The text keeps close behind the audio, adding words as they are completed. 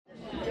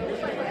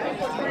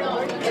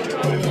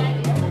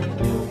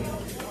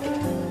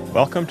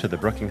Welcome to the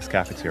Brookings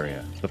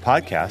Cafeteria, the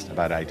podcast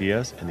about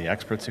ideas and the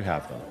experts who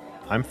have them.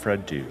 I'm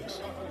Fred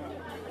Dews.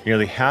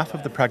 Nearly half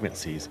of the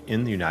pregnancies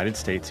in the United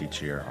States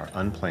each year are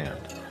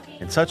unplanned,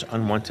 and such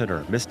unwanted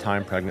or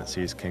mistimed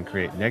pregnancies can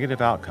create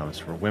negative outcomes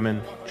for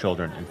women,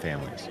 children, and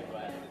families.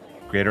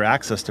 Greater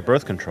access to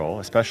birth control,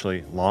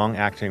 especially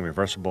long-acting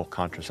reversible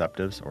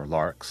contraceptives or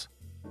LARCs,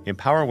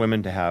 empower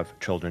women to have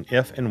children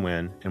if and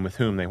when and with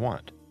whom they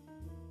want.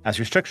 As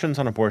restrictions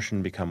on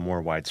abortion become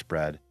more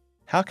widespread,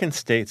 how can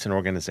states and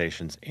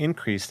organizations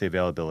increase the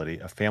availability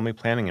of family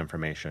planning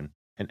information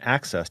and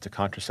access to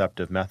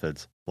contraceptive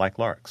methods like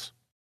LARCs?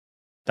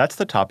 That's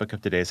the topic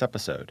of today's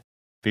episode,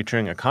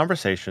 featuring a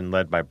conversation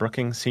led by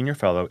Brookings Senior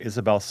Fellow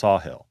Isabel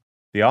Sawhill,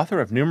 the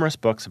author of numerous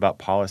books about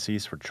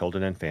policies for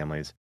children and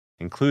families,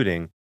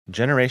 including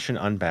Generation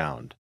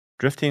Unbound,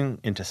 Drifting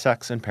into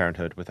Sex and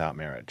Parenthood Without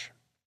Marriage.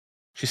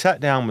 She sat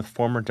down with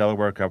former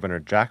Delaware Governor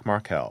Jack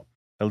Markell,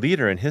 a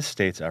leader in his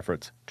state's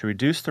efforts to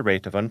reduce the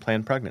rate of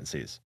unplanned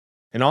pregnancies,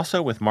 and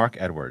also with Mark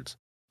Edwards,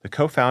 the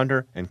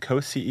co-founder and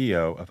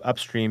co-CEO of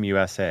Upstream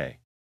USA,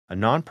 a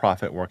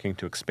nonprofit working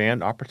to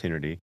expand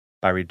opportunity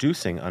by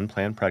reducing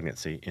unplanned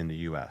pregnancy in the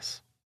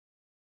U.S.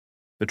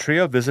 The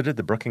trio visited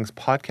the Brookings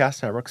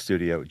Podcast Network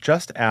studio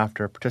just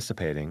after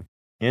participating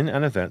in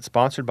an event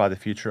sponsored by the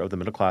Future of the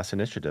Middle Class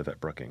Initiative at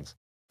Brookings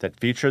that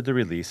featured the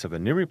release of a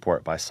new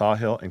report by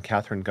Sawhill and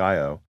Catherine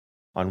Gayo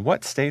on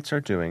what states are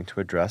doing to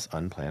address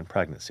unplanned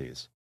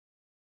pregnancies.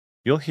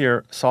 You'll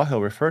hear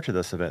Sawhill refer to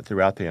this event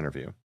throughout the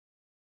interview.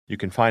 You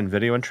can find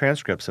video and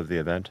transcripts of the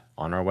event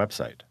on our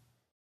website.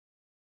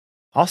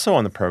 Also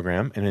on the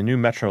program, in a new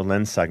Metro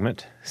Lens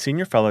segment,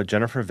 Senior Fellow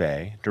Jennifer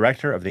Vey,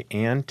 Director of the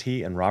Ann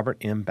T. and Robert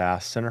M.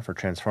 Bass Center for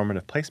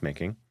Transformative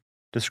Placemaking,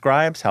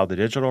 describes how the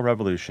digital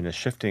revolution is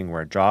shifting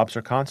where jobs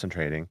are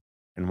concentrating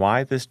and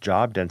why this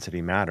job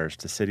density matters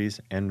to cities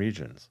and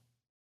regions.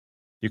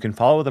 You can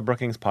follow the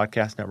Brookings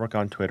Podcast Network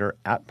on Twitter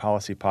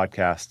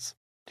 @PolicyPodcasts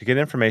to get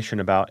information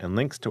about and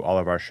links to all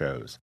of our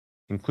shows,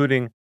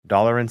 including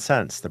Dollar and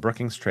Cents, the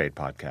Brookings Trade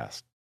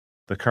Podcast,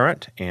 The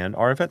Current, and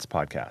our Events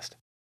Podcast.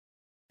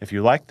 If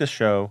you like this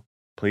show,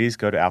 please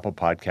go to Apple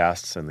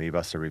Podcasts and leave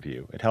us a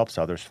review. It helps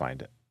others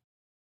find it.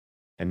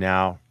 And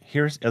now,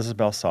 here's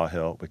Isabel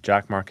Sawhill with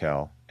Jack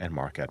Markell and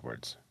Mark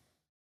Edwards.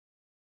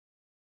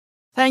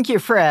 Thank you,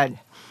 Fred.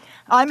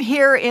 I'm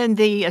here in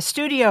the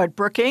studio at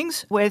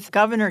Brookings with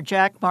Governor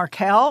Jack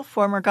Markell,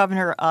 former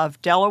governor of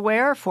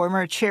Delaware,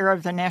 former chair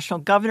of the National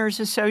Governors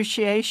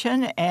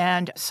Association,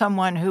 and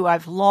someone who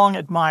I've long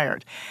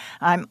admired.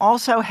 I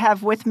also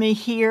have with me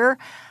here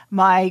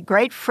my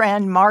great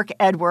friend Mark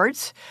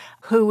Edwards,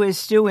 who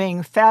is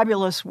doing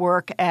fabulous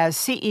work as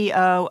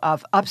CEO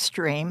of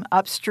Upstream.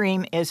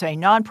 Upstream is a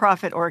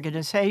nonprofit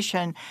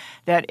organization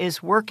that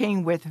is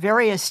working with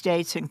various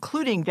states,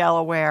 including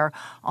Delaware,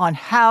 on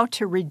how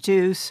to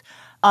reduce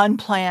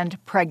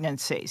unplanned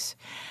pregnancies.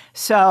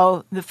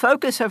 So the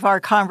focus of our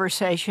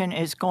conversation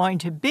is going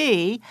to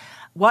be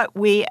what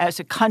we as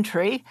a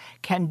country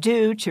can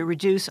do to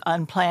reduce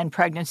unplanned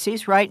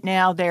pregnancies. Right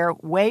now, they're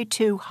way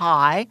too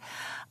high.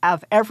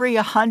 Of every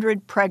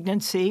 100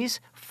 pregnancies,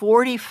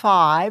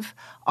 45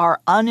 are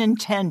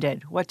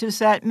unintended. What does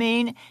that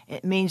mean?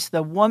 It means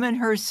the woman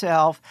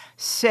herself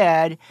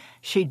said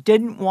she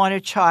didn't want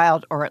a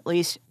child, or at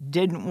least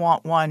didn't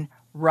want one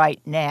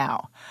right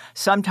now.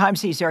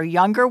 Sometimes these are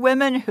younger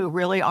women who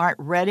really aren't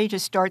ready to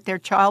start their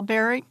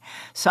childbearing.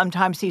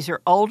 Sometimes these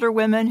are older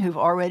women who've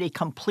already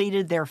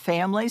completed their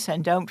families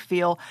and don't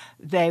feel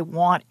they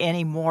want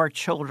any more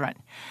children.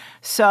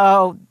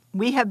 So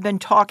we have been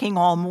talking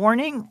all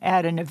morning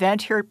at an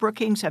event here at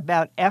Brookings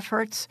about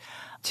efforts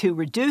to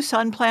reduce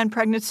unplanned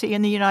pregnancy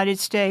in the United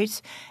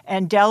States,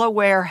 and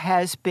Delaware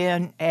has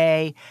been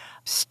a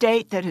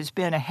state that has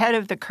been ahead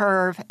of the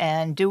curve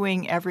and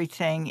doing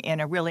everything in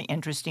a really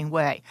interesting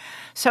way.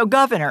 So,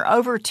 Governor,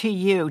 over to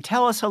you.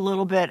 Tell us a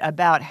little bit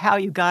about how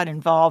you got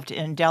involved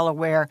in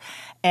Delaware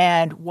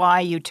and why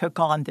you took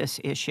on this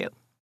issue.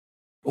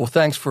 Well,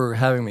 thanks for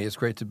having me. It's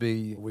great to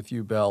be with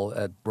you, Belle,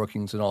 at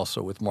Brookings, and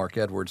also with Mark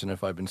Edwards. And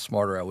if I'd been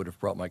smarter, I would have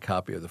brought my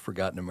copy of The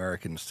Forgotten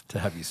Americans to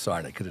have you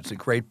sign it, because it's a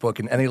great book.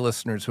 And any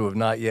listeners who have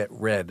not yet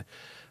read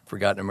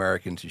Forgotten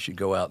Americans, you should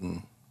go out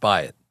and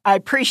buy it. I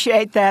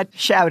appreciate that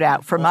shout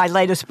out for my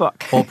latest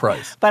book. Full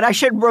price. But I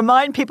should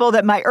remind people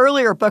that my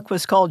earlier book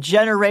was called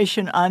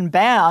Generation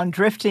Unbound,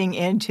 Drifting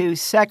into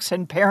Sex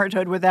and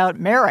Parenthood Without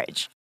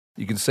Marriage.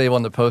 You can save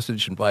on the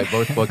postage and buy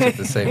both books at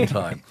the same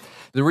time.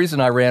 The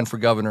reason I ran for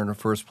governor in the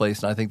first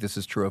place, and I think this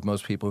is true of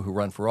most people who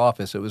run for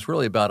office, it was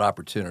really about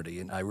opportunity.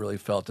 And I really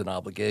felt an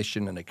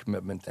obligation and a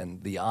commitment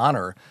and the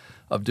honor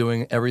of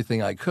doing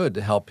everything I could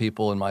to help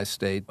people in my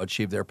state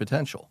achieve their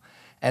potential.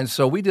 And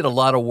so we did a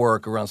lot of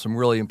work around some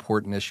really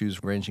important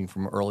issues, ranging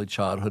from early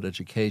childhood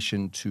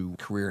education to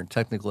career and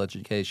technical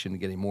education, to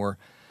getting more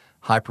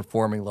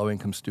high-performing,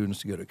 low-income students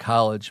to go to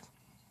college,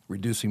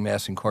 reducing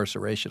mass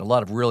incarceration, a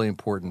lot of really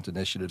important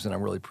initiatives, and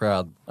I'm really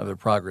proud of the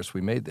progress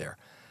we made there.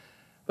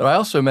 But I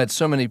also met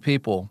so many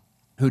people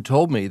who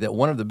told me that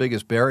one of the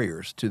biggest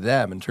barriers to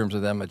them in terms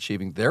of them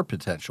achieving their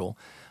potential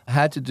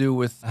had to do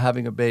with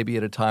having a baby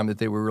at a time that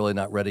they were really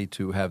not ready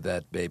to have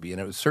that baby.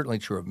 And it was certainly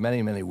true of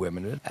many, many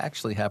women. It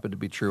actually happened to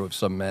be true of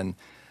some men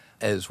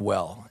as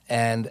well.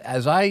 And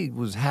as I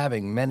was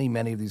having many,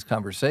 many of these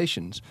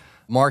conversations,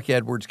 Mark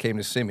Edwards came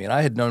to see me. And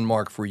I had known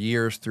Mark for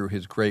years through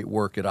his great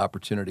work at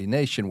Opportunity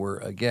Nation, where,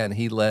 again,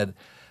 he led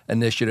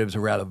initiatives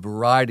around a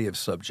variety of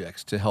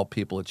subjects to help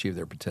people achieve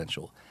their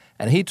potential.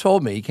 And he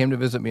told me, he came to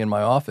visit me in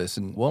my office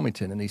in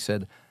Wilmington, and he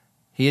said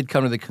he had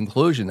come to the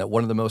conclusion that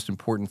one of the most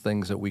important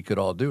things that we could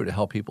all do to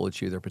help people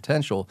achieve their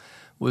potential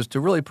was to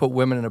really put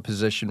women in a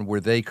position where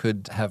they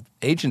could have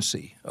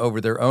agency over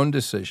their own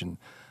decision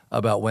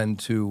about when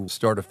to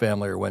start a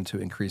family or when to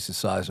increase the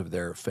size of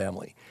their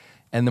family.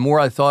 And the more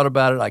I thought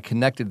about it, I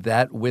connected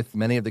that with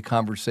many of the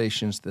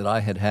conversations that I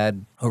had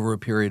had over a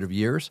period of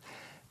years.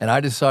 And I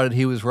decided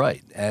he was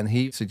right. And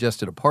he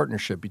suggested a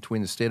partnership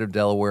between the state of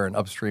Delaware and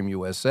Upstream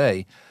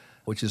USA,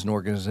 which is an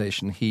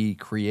organization he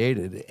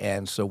created.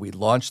 And so we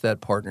launched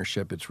that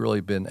partnership. It's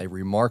really been a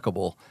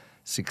remarkable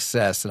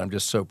success, and I'm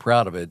just so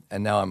proud of it.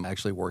 And now I'm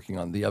actually working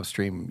on the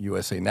Upstream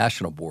USA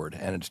National Board,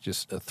 and it's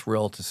just a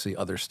thrill to see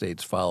other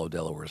states follow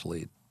Delaware's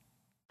lead.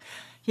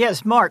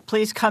 Yes, Mark,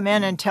 please come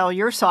in and tell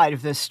your side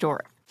of this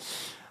story.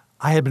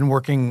 I had been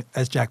working,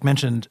 as Jack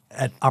mentioned,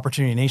 at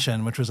Opportunity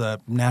Nation, which was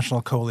a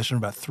national coalition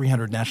of about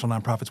 300 national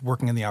nonprofits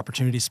working in the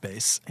opportunity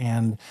space.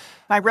 And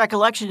my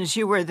recollection is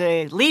you were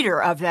the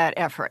leader of that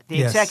effort,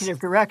 the executive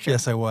director.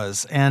 Yes, I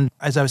was. And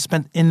as I was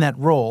spent in that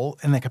role,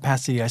 in that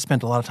capacity, I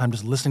spent a lot of time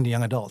just listening to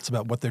young adults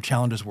about what their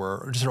challenges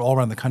were, just all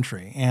around the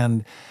country.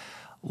 And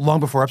long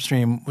before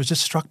Upstream, was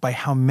just struck by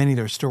how many of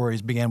their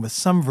stories began with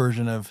some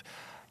version of,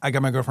 I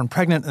got my girlfriend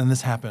pregnant and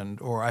this happened,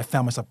 or I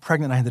found myself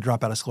pregnant and I had to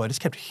drop out of school. I just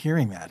kept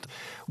hearing that.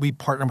 We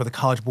partnered with a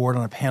college board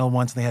on a panel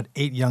once, and they had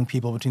 8 young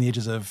people between the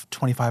ages of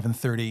 25 and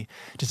 30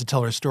 just to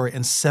tell their story,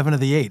 and 7 of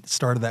the 8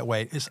 started that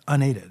way. It's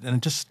unaided. And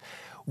it just,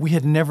 we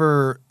had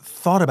never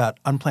thought about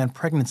unplanned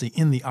pregnancy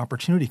in the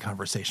opportunity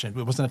conversation.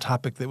 It wasn't a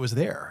topic that was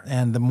there.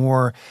 And the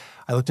more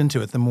I looked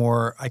into it, the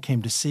more I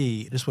came to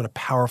see just what a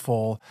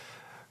powerful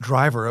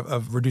driver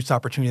of reduced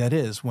opportunity that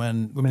is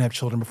when women have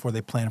children before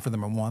they plan for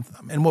them and want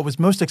them. And what was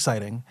most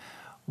exciting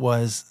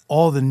was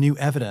all the new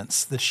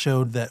evidence that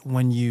showed that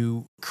when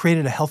you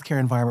created a healthcare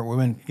environment where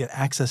women get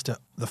access to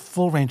the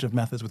full range of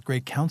methods with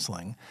great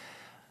counseling,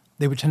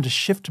 they would tend to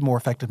shift to more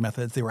effective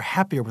methods. They were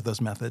happier with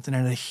those methods, and it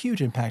had a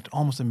huge impact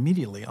almost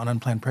immediately on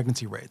unplanned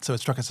pregnancy rates. So it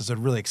struck us as a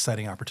really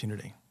exciting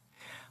opportunity.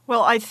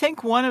 Well, I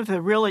think one of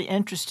the really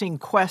interesting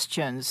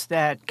questions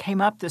that came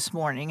up this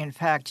morning, in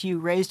fact, you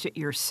raised it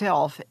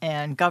yourself,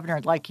 and Governor,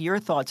 I'd like your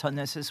thoughts on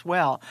this as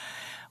well,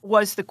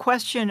 was the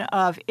question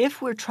of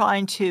if we're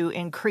trying to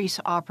increase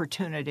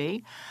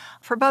opportunity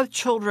for both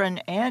children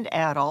and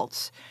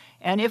adults,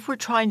 and if we're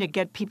trying to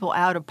get people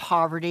out of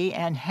poverty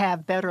and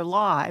have better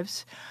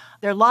lives,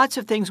 there are lots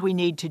of things we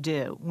need to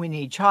do. We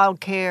need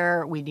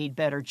childcare, we need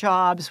better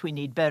jobs, we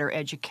need better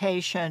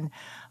education,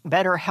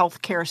 better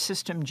healthcare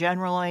system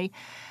generally.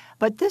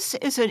 But this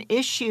is an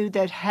issue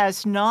that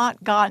has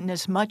not gotten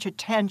as much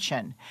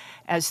attention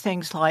as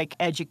things like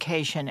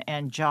education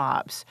and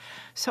jobs.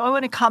 So I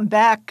want to come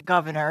back,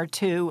 Governor,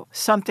 to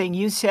something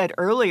you said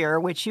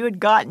earlier, which you had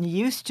gotten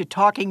used to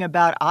talking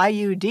about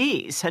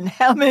IUDs. And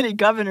how many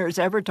governors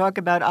ever talk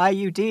about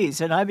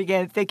IUDs? And I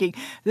began thinking,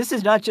 this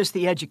is not just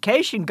the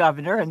education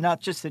governor and not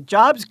just the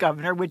jobs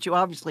governor, which you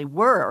obviously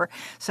were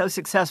so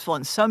successful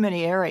in so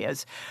many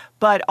areas,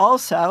 but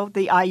also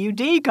the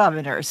IUD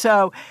governor.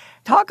 So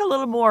talk a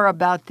little more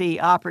about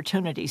the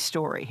opportunity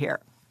story here.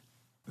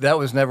 That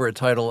was never a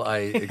title I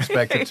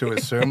expected to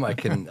assume. I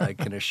can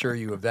assure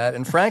you of that.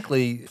 And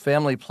frankly,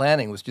 family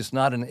planning was just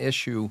not an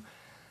issue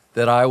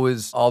that I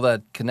was all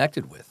that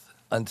connected with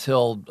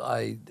until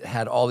I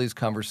had all these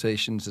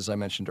conversations, as I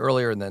mentioned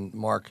earlier, and then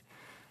Mark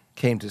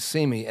came to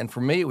see me. And for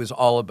me, it was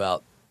all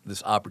about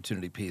this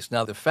opportunity piece.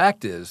 Now, the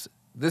fact is,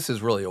 this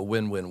is really a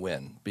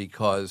win-win-win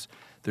because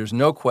there's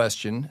no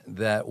question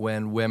that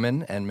when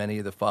women, and many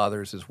of the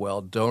fathers as well,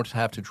 don't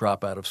have to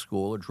drop out of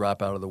school or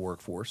drop out of the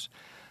workforce,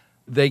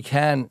 they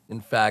can, in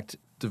fact,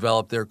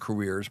 develop their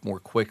careers more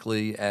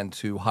quickly and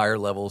to higher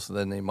levels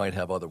than they might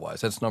have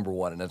otherwise. That's number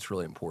one, and that's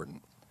really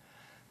important.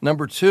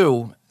 Number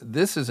two,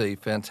 this is a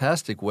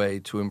fantastic way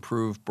to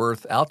improve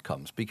birth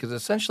outcomes because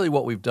essentially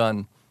what we've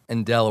done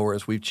in Delaware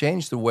is we've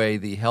changed the way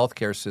the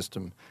healthcare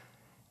system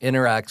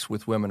interacts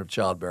with women of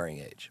childbearing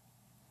age.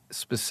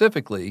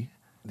 Specifically,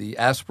 the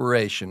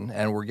aspiration,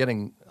 and we're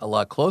getting a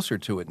lot closer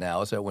to it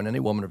now, is that when any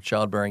woman of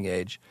childbearing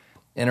age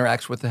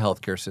interacts with the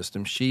healthcare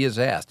system, she is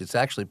asked, it's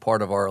actually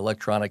part of our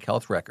electronic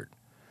health record,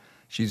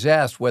 she's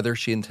asked whether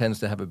she intends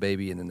to have a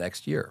baby in the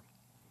next year.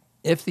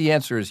 If the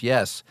answer is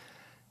yes,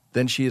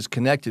 then she is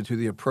connected to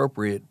the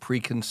appropriate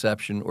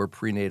preconception or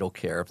prenatal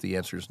care. If the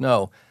answer is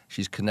no,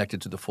 she's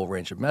connected to the full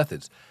range of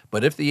methods.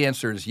 But if the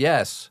answer is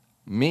yes,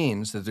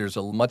 means that there's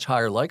a much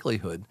higher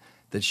likelihood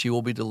that she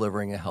will be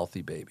delivering a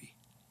healthy baby.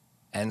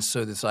 And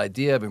so this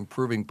idea of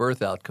improving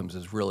birth outcomes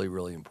is really,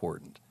 really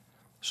important.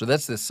 So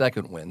that's the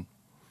second win.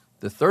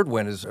 The third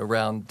win is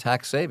around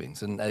tax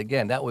savings. And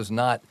again, that was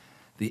not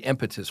the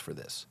impetus for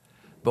this.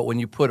 But when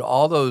you put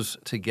all those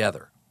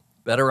together,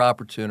 better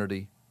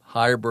opportunity,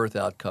 higher birth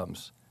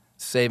outcomes,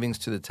 savings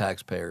to the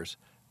taxpayers,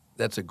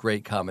 that's a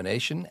great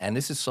combination. And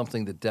this is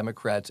something that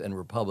Democrats and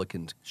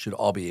Republicans should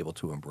all be able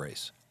to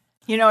embrace.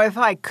 You know, if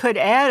I could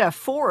add a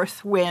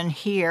fourth win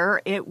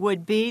here, it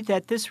would be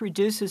that this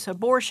reduces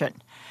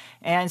abortion.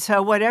 And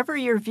so whatever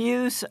your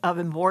views of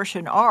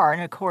abortion are,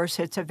 and of course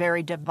it's a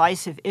very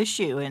divisive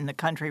issue in the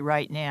country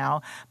right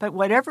now, but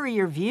whatever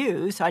your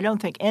views, I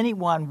don't think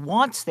anyone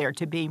wants there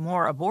to be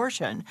more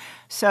abortion.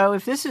 So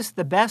if this is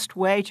the best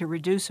way to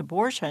reduce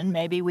abortion,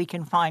 maybe we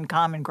can find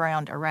common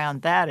ground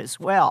around that as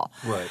well.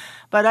 Right.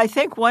 But I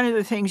think one of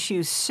the things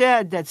you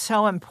said that's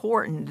so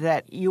important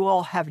that you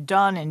all have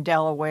done in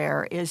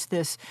Delaware is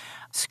this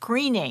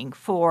screening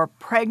for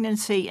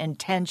pregnancy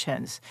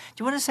intentions.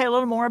 Do you want to say a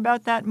little more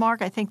about that,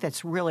 Mark? I think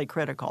that's really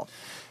critical.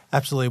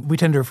 Absolutely. We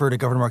tend to refer to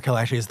Governor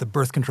Markell actually as the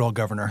birth control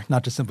governor,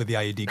 not just simply the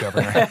IUD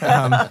governor.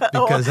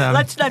 Because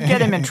let's not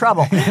get him in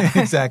trouble.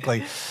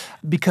 Exactly.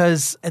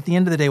 Because at the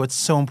end of the day, what's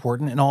so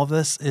important in all of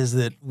this is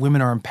that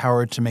women are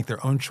empowered to make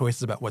their own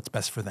choices about what's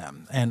best for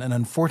them. And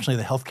unfortunately,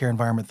 the healthcare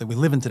environment that we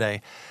live in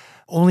today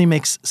only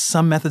makes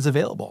some methods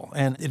available.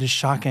 And it is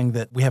shocking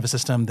that we have a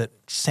system that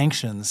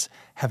sanctions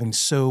having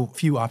so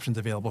few options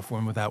available for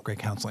women without great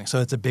counseling.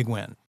 So it's a big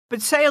win.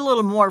 But say a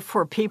little more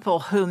for people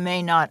who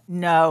may not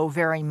know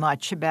very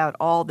much about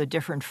all the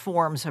different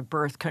forms of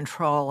birth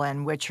control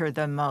and which are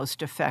the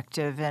most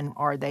effective and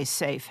are they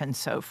safe and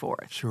so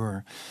forth.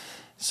 Sure.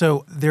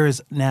 So there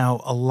is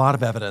now a lot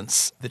of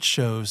evidence that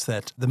shows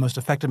that the most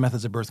effective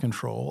methods of birth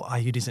control,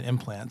 IUDs and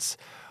implants,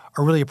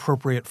 are really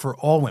appropriate for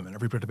all women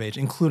of reproductive age,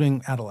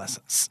 including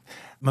adolescents.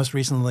 Most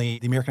recently,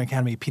 the American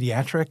Academy of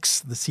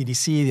Pediatrics, the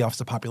CDC, the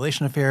Office of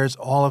Population Affairs,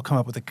 all have come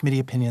up with a committee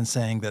opinion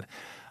saying that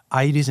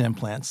IUDs and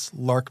implants,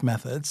 LARC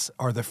methods,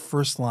 are the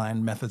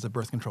first-line methods of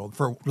birth control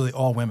for really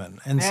all women.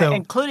 And so,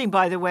 including,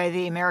 by the way,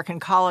 the American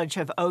College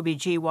of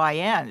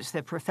OBGYNs,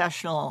 the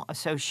professional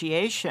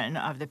association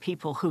of the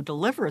people who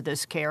deliver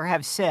this care,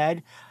 have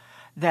said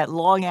that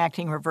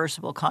long-acting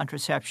reversible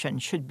contraception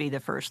should be the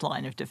first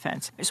line of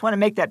defense. I just want to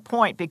make that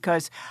point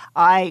because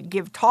I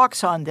give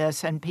talks on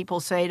this and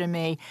people say to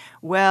me,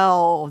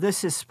 well,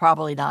 this is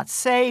probably not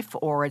safe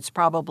or it's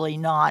probably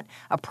not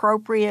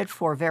appropriate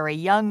for very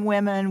young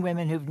women,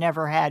 women who've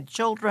never had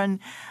children,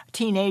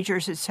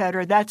 teenagers, et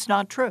cetera. That's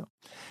not true.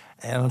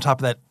 And on top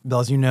of that, Bill,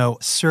 as you know,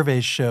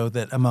 surveys show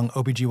that among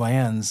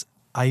OBGYNs,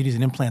 IUDs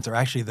and implants are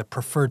actually the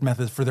preferred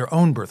methods for their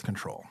own birth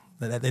control.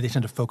 They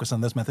tend to focus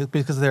on those methods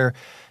because they're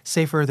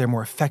safer, they're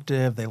more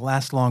effective, they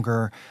last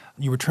longer.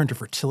 You return to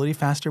fertility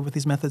faster with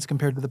these methods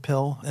compared to the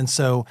pill. And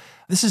so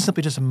this is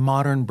simply just a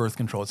modern birth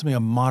control. It's simply a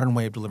modern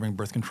way of delivering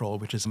birth control,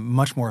 which is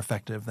much more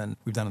effective than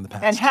we've done in the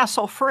past. And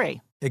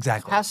hassle-free.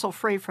 Exactly.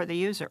 Hassle-free for the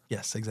user.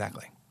 Yes,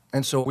 exactly.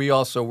 And so we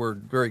also were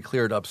very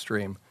clear at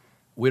Upstream.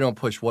 We don't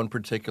push one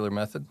particular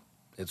method.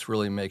 It's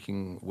really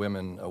making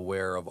women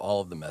aware of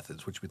all of the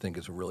methods, which we think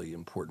is a really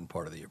important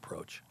part of the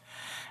approach.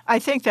 I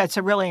think that's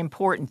a really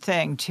important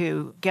thing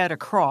to get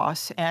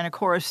across. And of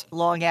course,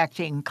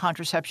 long-acting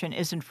contraception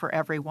isn't for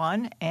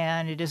everyone,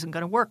 and it isn't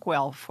going to work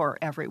well for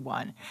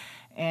everyone.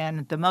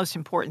 And the most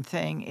important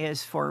thing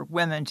is for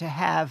women to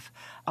have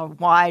a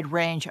wide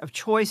range of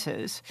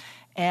choices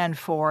and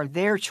for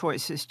their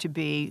choices to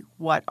be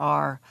what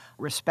are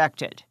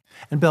respected.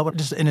 And Bill,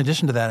 just in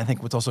addition to that, I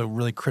think what's also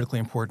really critically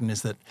important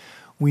is that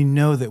we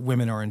know that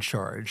women are in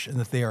charge and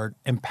that they are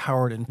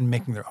empowered in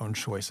making their own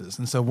choices.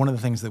 And so one of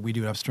the things that we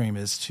do at Upstream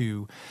is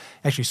to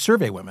actually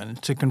survey women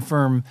to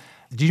confirm,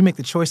 did you make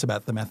the choice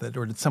about the method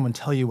or did someone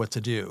tell you what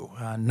to do?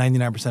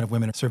 99% of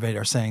women surveyed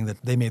are saying that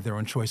they made their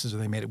own choices or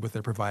they made it with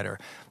their provider.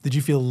 Did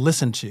you feel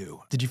listened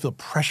to? Did you feel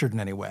pressured in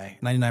any way?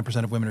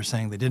 99% of women are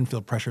saying they didn't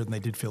feel pressured and they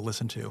did feel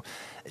listened to.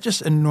 It's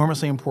just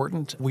enormously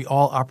important. We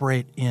all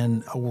operate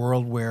in a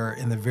world where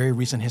in the very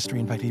recent history,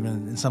 in fact,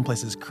 even in some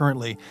places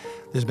currently,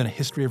 there's been a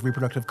history of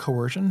reproductive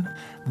coercion.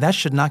 That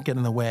should not get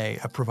in the way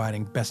of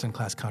providing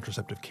best-in-class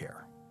contraceptive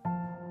care.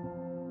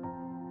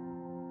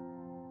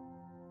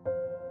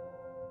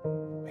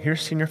 Here's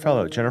Senior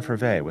Fellow Jennifer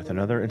Vey with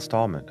another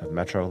installment of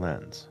Metro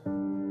Lens.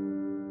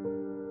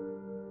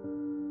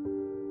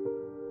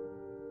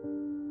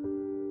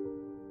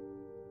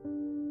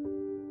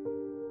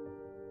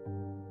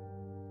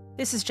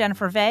 This is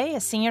Jennifer Vey, a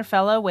senior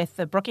fellow with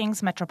the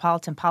Brookings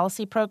Metropolitan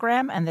Policy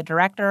Program and the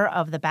director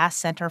of the Bass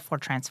Center for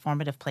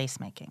Transformative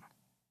Placemaking.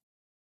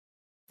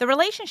 The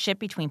relationship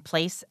between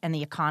place and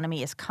the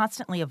economy is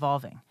constantly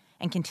evolving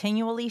and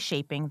continually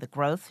shaping the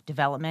growth,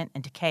 development,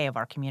 and decay of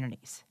our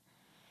communities.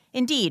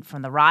 Indeed,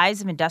 from the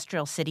rise of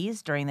industrial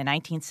cities during the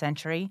 19th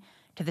century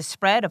to the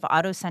spread of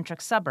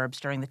auto-centric suburbs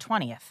during the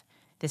 20th,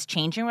 this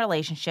changing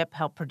relationship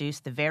helped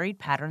produce the varied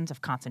patterns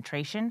of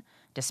concentration,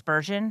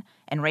 dispersion,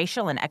 and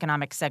racial and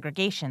economic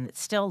segregation that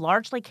still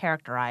largely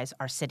characterize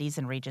our cities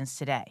and regions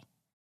today.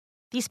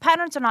 These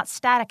patterns are not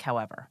static,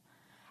 however.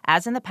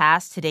 As in the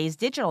past, today's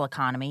digital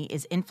economy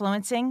is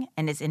influencing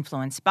and is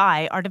influenced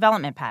by our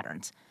development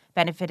patterns,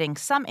 benefiting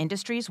some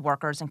industries,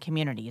 workers, and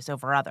communities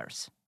over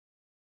others.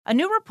 A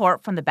new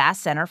report from the Bass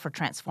Center for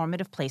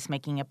Transformative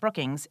Placemaking at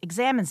Brookings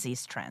examines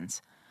these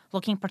trends,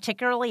 looking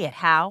particularly at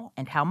how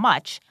and how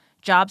much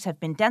jobs have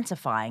been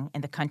densifying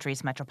in the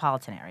country's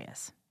metropolitan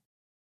areas.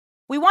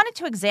 We wanted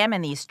to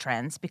examine these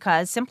trends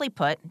because, simply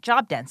put,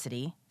 job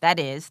density, that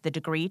is, the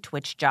degree to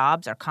which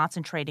jobs are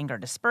concentrating or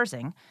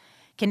dispersing,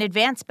 can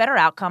advance better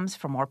outcomes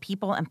for more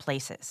people and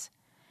places.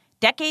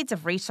 Decades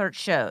of research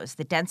shows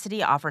that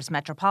density offers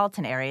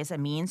metropolitan areas a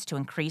means to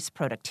increase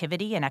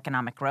productivity and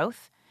economic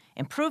growth,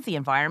 improve the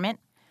environment,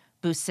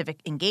 boost civic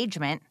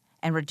engagement,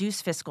 and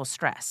reduce fiscal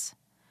stress.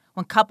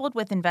 When coupled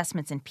with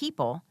investments in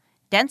people,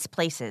 dense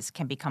places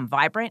can become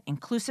vibrant,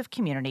 inclusive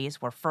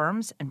communities where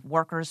firms and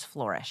workers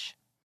flourish.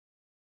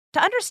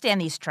 To understand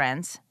these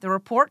trends, the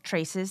report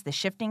traces the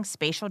shifting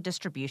spatial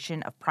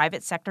distribution of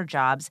private sector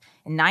jobs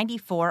in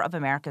 94 of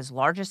America's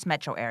largest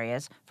metro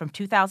areas from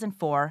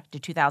 2004 to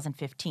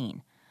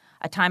 2015,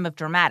 a time of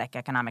dramatic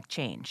economic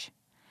change.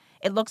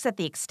 It looks at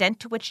the extent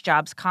to which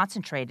jobs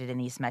concentrated in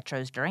these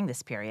metros during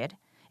this period,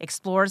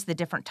 explores the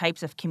different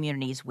types of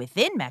communities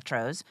within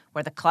metros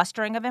where the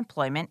clustering of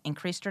employment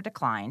increased or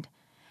declined,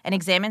 and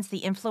examines the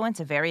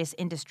influence of various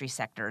industry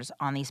sectors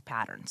on these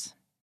patterns.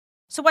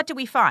 So what do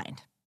we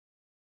find?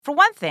 For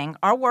one thing,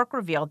 our work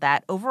revealed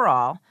that,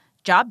 overall,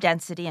 job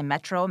density in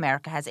metro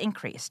America has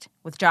increased,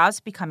 with jobs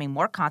becoming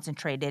more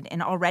concentrated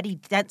in already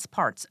dense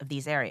parts of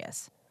these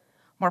areas.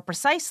 More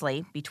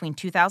precisely, between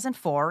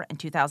 2004 and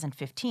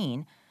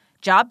 2015,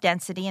 job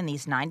density in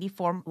these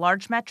 94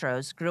 large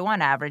metros grew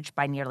on average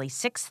by nearly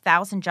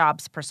 6,000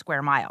 jobs per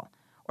square mile,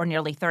 or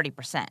nearly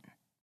 30%.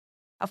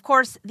 Of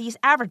course, these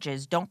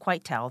averages don't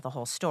quite tell the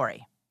whole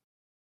story.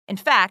 In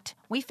fact,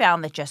 we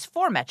found that just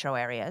 4 metro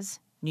areas,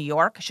 New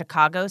York,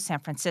 Chicago, San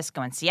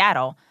Francisco, and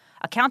Seattle,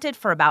 accounted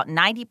for about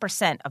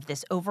 90% of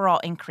this overall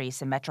increase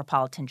in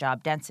metropolitan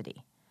job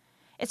density.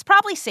 It's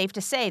probably safe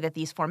to say that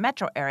these 4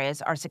 metro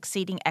areas are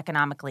succeeding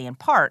economically in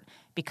part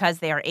because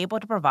they are able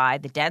to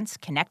provide the dense,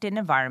 connected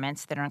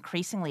environments that are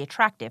increasingly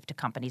attractive to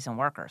companies and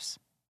workers.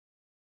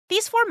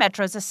 These 4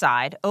 metros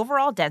aside,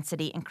 overall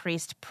density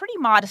increased pretty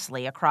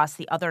modestly across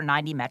the other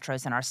 90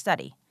 metros in our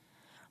study.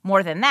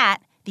 More than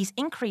that, these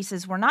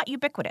increases were not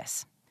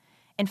ubiquitous.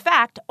 In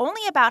fact,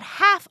 only about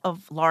half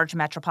of large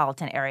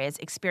metropolitan areas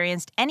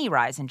experienced any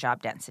rise in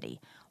job density,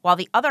 while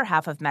the other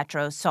half of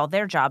metros saw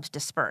their jobs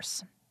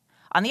disperse.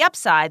 On the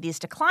upside, these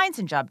declines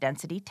in job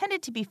density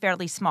tended to be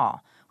fairly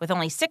small, with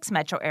only 6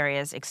 metro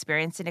areas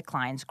experiencing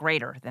declines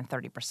greater than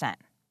 30%.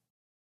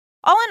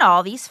 All in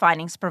all, these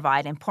findings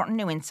provide important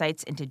new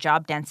insights into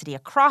job density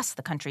across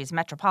the country's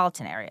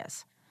metropolitan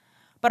areas.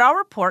 But our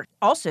report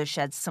also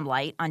sheds some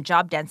light on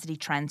job density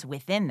trends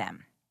within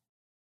them.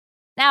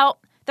 Now,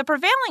 the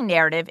prevailing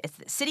narrative is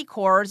that city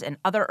cores and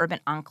other urban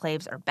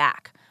enclaves are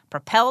back,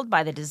 propelled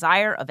by the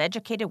desire of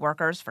educated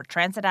workers for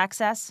transit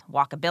access,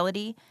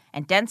 walkability,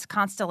 and dense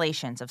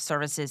constellations of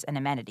services and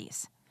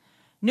amenities.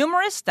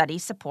 Numerous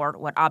studies support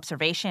what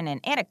observation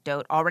and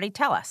anecdote already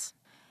tell us,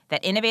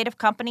 that innovative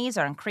companies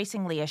are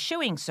increasingly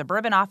eschewing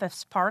suburban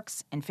office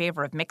parks in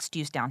favor of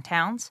mixed-use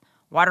downtowns,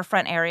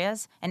 waterfront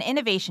areas, and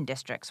innovation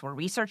districts where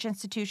research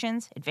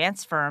institutions,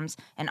 advanced firms,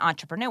 and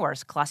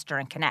entrepreneurs cluster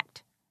and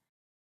connect.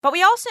 But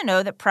we also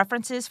know that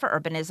preferences for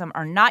urbanism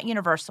are not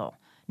universal,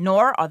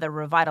 nor are the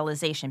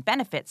revitalization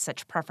benefits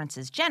such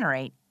preferences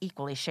generate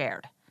equally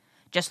shared.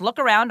 Just look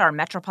around our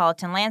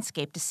metropolitan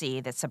landscape to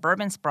see that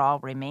suburban sprawl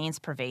remains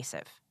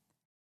pervasive.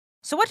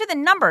 So what do the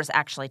numbers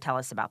actually tell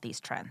us about these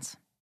trends?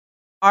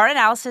 Our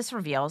analysis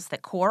reveals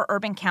that core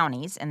urban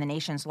counties in the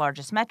nation's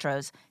largest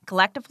metros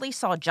collectively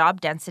saw job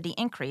density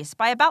increase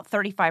by about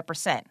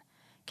 35%,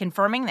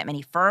 confirming that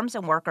many firms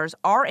and workers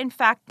are in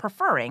fact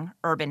preferring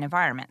urban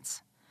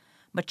environments.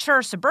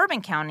 Mature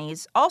suburban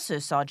counties also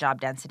saw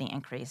job density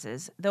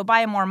increases, though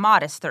by a more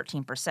modest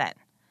 13%.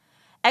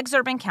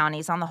 Exurban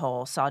counties on the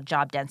whole saw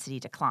job density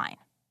decline.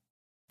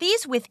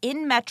 These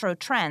within-metro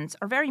trends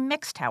are very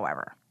mixed,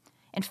 however.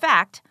 In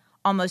fact,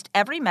 almost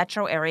every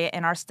metro area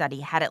in our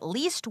study had at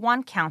least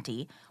one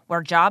county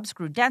where jobs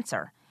grew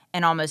denser,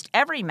 and almost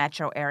every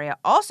metro area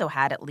also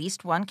had at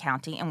least one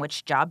county in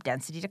which job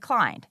density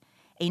declined,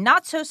 a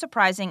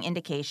not-so-surprising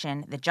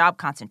indication that job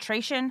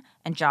concentration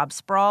and job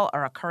sprawl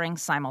are occurring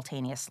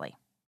simultaneously.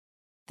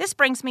 This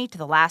brings me to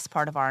the last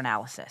part of our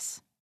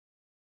analysis.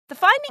 The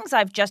findings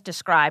I've just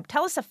described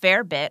tell us a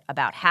fair bit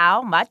about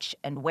how much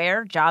and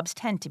where jobs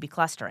tend to be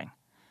clustering.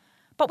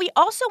 But we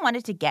also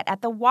wanted to get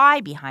at the why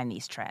behind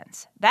these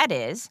trends. That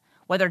is,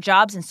 whether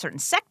jobs in certain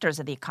sectors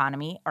of the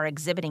economy are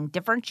exhibiting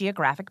different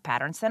geographic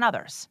patterns than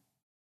others.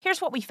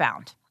 Here's what we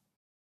found.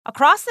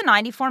 Across the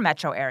 94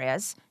 metro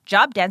areas,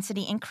 job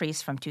density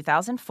increased from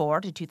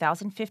 2004 to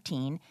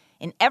 2015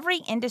 in every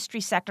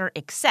industry sector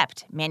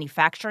except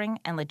manufacturing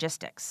and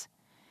logistics.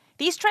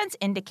 These trends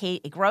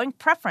indicate a growing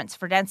preference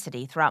for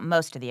density throughout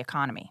most of the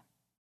economy.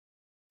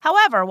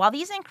 However, while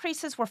these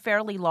increases were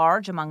fairly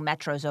large among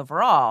metros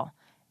overall,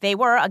 they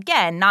were,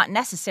 again, not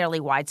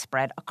necessarily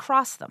widespread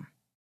across them.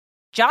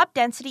 Job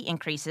density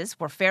increases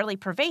were fairly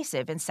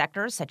pervasive in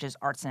sectors such as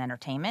arts and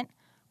entertainment,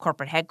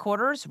 corporate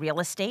headquarters,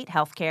 real estate,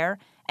 healthcare,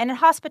 and in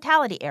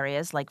hospitality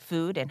areas like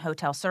food and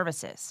hotel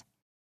services.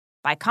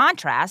 By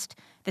contrast,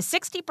 the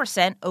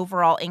 60%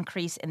 overall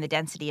increase in the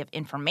density of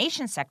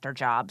information sector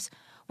jobs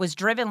was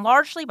driven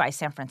largely by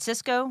San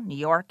Francisco, New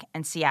York,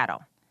 and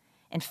Seattle.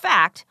 In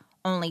fact,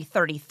 only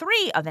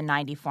 33 of the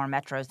 94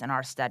 metros in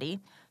our study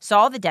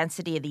saw the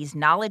density of these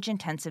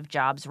knowledge-intensive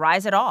jobs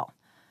rise at all,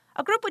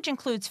 a group which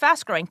includes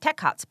fast-growing tech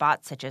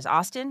hotspots such as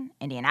Austin,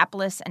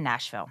 Indianapolis, and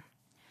Nashville.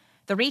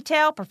 The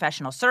retail,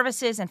 professional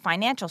services, and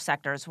financial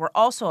sectors were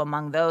also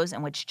among those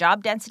in which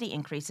job density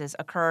increases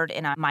occurred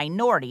in a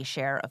minority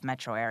share of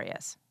metro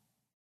areas.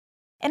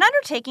 In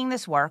undertaking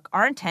this work,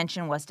 our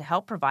intention was to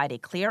help provide a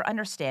clear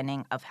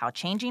understanding of how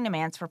changing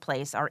demands for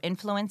place are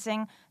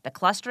influencing the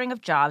clustering of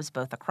jobs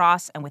both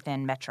across and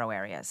within metro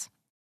areas.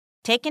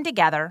 Taken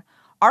together,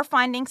 our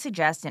findings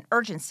suggest an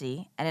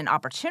urgency and an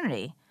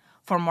opportunity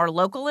for more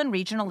local and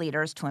regional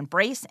leaders to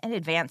embrace and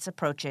advance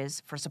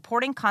approaches for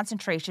supporting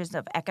concentrations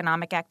of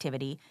economic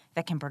activity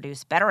that can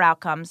produce better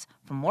outcomes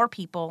for more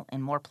people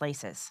in more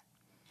places.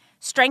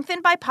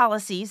 Strengthened by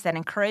policies that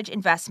encourage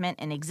investment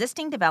in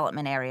existing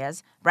development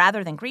areas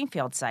rather than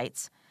greenfield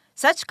sites,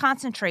 such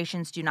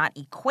concentrations do not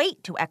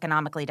equate to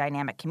economically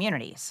dynamic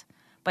communities,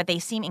 but they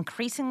seem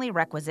increasingly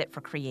requisite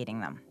for creating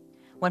them.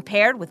 When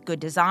paired with good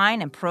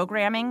design and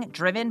programming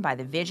driven by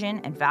the vision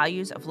and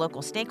values of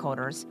local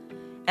stakeholders,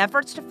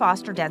 efforts to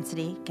foster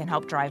density can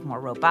help drive more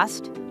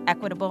robust,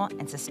 equitable,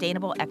 and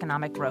sustainable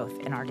economic growth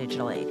in our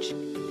digital age.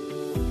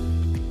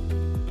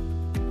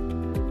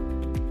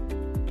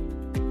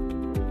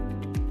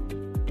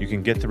 You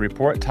can get the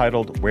report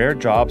titled Where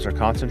Jobs Are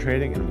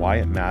Concentrating and Why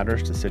It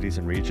Matters to Cities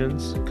and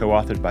Regions,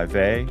 co-authored by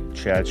Vey,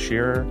 Chad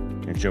Shearer,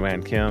 and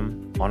Joanne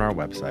Kim, on our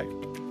website.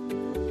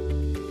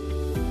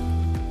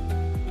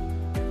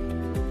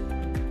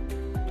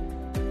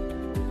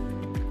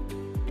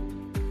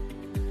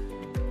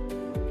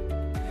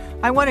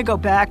 I want to go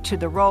back to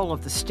the role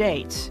of the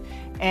states.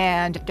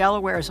 And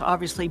Delaware has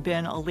obviously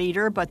been a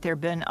leader, but there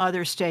have been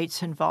other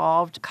states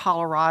involved.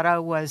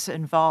 Colorado was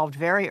involved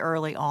very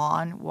early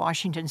on.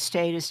 Washington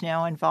State is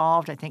now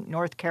involved. I think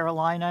North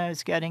Carolina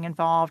is getting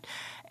involved,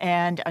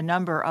 and a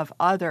number of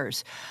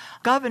others.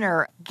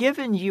 Governor,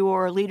 given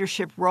your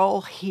leadership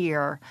role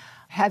here,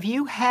 have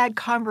you had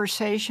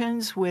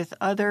conversations with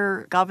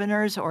other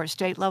governors or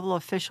state-level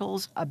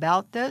officials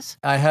about this?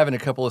 I have in a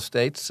couple of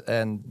states,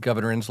 and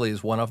Governor Inslee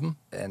is one of them,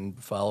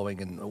 and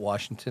following in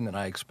Washington, and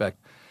I expect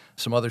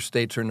some other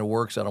states are in the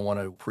works. I don't want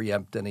to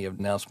preempt any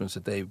announcements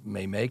that they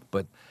may make.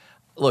 But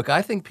look,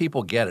 I think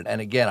people get it.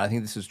 And again, I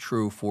think this is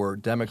true for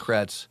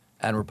Democrats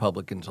and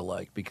Republicans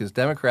alike, because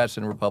Democrats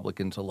and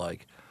Republicans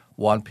alike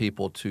want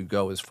people to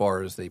go as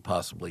far as they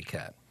possibly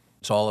can.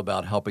 It's all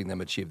about helping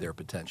them achieve their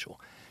potential.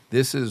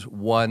 This is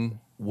one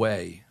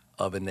way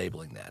of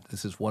enabling that.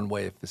 This is one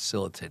way of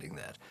facilitating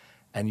that.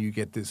 And you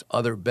get this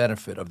other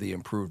benefit of the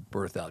improved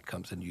birth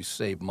outcomes, and you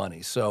save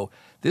money. So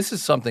this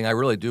is something I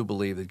really do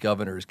believe that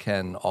governors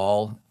can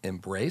all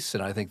embrace.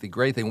 And I think the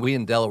great thing, we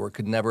in Delaware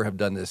could never have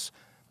done this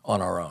on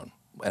our own.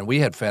 And we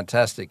had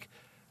fantastic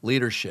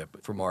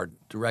leadership from our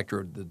director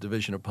of the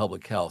Division of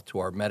Public Health to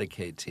our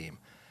Medicaid team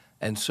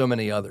and so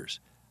many others.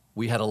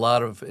 We had a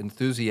lot of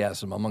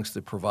enthusiasm amongst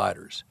the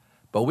providers.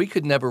 But we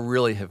could never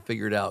really have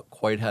figured out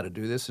quite how to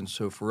do this. And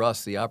so for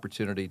us, the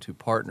opportunity to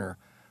partner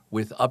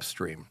with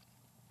Upstream,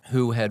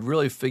 who had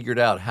really figured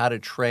out how to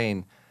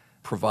train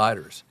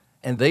providers.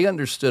 And they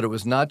understood it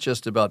was not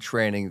just about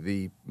training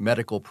the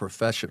medical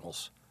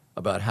professionals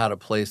about how to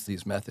place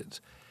these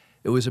methods.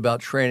 It was about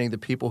training the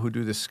people who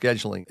do the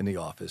scheduling in the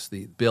office,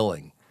 the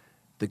billing,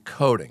 the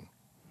coding.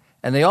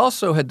 And they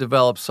also had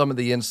developed some of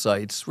the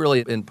insights,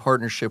 really in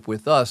partnership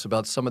with us,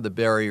 about some of the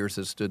barriers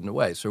that stood in the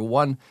way. So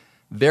one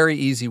very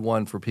easy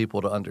one for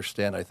people to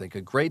understand, I think.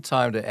 A great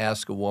time to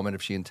ask a woman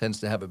if she intends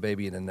to have a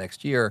baby in the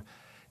next year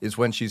is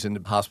when she's in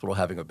the hospital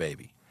having a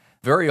baby.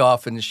 Very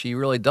often, she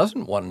really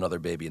doesn't want another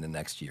baby in the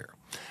next year.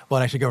 Well,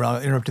 I'll actually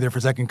I'll interrupt you there for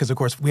a second because, of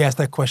course, we ask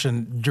that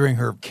question during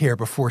her care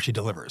before she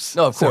delivers.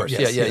 No, of course.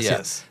 Yes.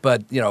 Yes.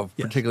 But,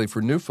 particularly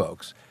for new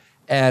folks.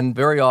 And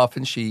very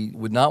often, she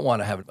would not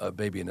want to have a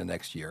baby in the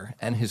next year.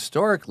 And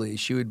historically,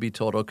 she would be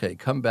told, okay,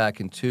 come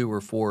back in 2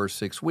 or 4 or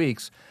 6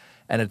 weeks,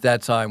 and at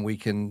that time, we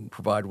can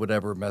provide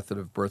whatever method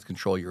of birth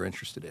control you're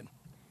interested in.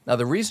 Now,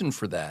 the reason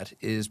for that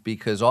is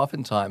because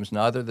oftentimes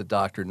neither the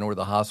doctor nor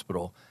the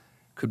hospital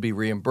could be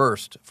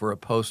reimbursed for a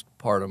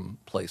postpartum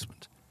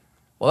placement.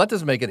 Well, that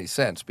doesn't make any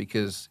sense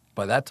because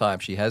by that time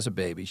she has a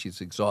baby,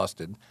 she's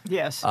exhausted.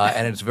 Yes.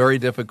 And it's very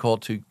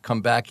difficult to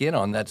come back in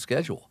on that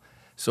schedule.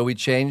 So we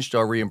changed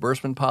our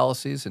reimbursement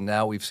policies, and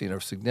now we've seen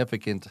a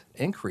significant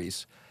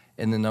increase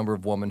in the number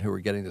of women who are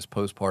getting this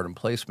postpartum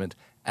placement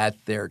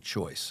at their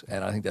choice.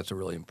 And I think that's a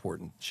really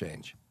important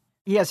change.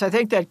 Yes, I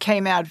think that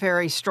came out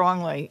very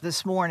strongly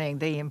this morning,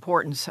 the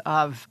importance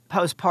of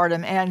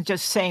postpartum and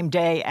just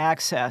same-day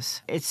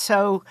access. It's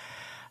so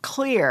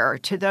clear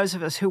to those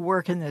of us who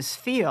work in this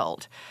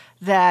field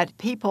that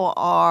people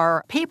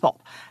are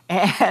people,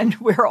 and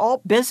we're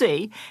all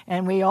busy,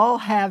 and we all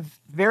have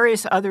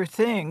various other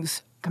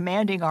things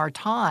commanding our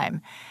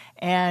time.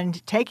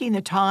 And taking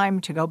the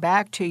time to go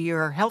back to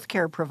your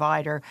healthcare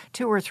provider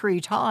 2 or 3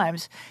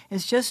 times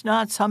is just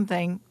not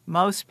something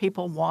most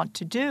people want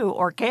to do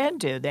or can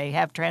do. They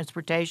have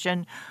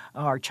transportation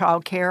or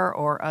childcare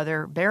or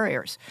other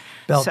barriers.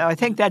 Belle, so I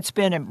think that's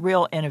been a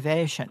real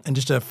innovation. And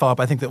just to follow up,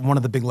 I think that one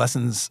of the big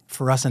lessons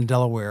for us in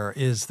Delaware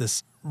is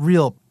this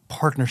real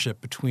partnership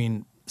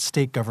between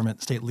state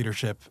government, state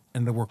leadership,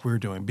 and the work we're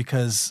doing.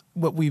 Because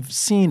what we've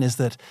seen is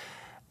that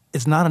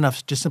it's not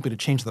enough just simply to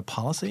change the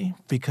policy,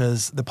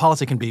 because the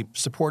policy can be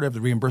supportive, the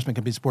reimbursement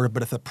can be supportive,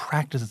 but if the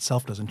practice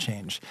itself doesn't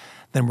change,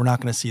 then we're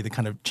not going to see the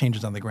kind of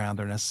changes on the ground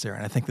that are necessary.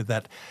 And I think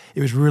that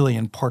it was really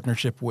in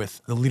partnership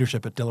with the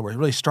leadership at Delaware,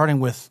 really starting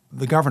with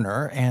the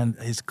governor and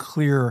his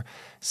clear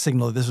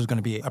signal that this was going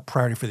to be a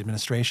priority for the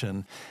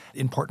administration.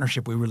 In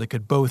partnership, we really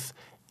could both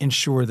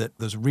ensure that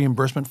those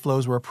reimbursement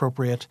flows were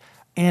appropriate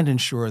and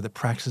ensure that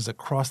practices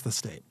across the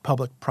state,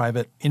 public,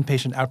 private,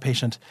 inpatient,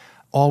 outpatient,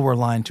 all were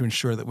aligned to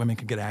ensure that women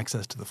could get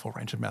access to the full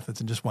range of methods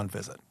in just one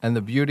visit. And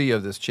the beauty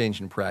of this change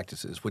in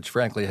practices, which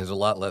frankly has a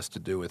lot less to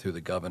do with who the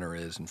governor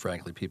is and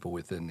frankly people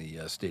within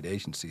the state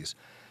agencies,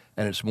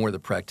 and it's more the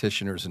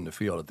practitioners in the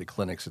field at the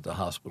clinics, at the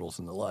hospitals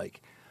and the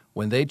like.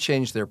 When they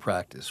change their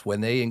practice,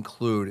 when they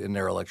include in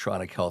their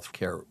electronic health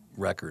care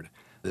record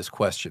this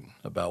question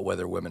about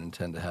whether women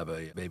intend to have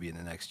a baby in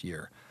the next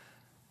year,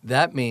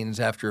 that means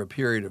after a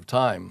period of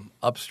time,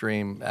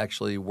 upstream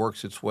actually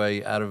works its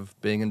way out of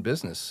being in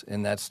business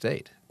in that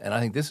state. And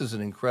I think this is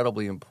an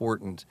incredibly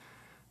important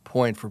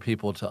point for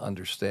people to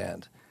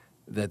understand,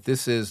 that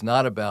this is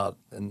not about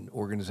an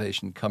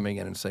organization coming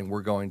in and saying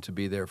we're going to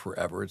be there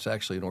forever. It's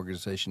actually an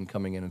organization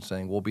coming in and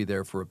saying we'll be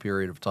there for a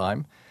period of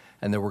time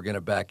and then we're going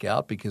to back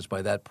out, because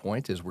by that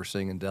point, as we're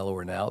seeing in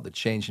Delaware now, the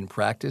change in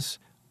practice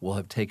will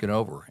have taken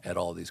over at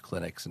all these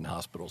clinics and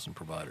hospitals and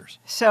providers.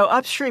 So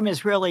upstream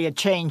is really a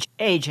change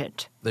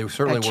agent. They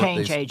certainly a were.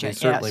 Change they agent,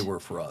 certainly yes. were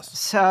for us.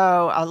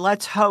 So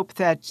let's hope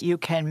that you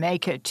can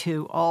make it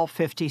to all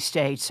 50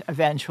 states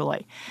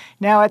eventually.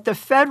 Now, at the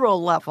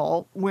federal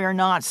level, we're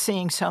not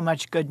seeing so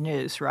much good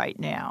news right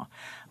now.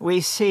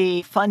 We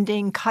see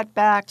funding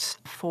cutbacks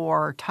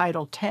for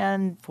Title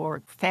X,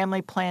 for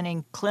family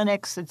planning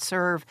clinics that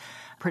serve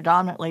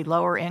predominantly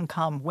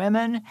lower-income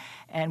women,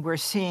 and we're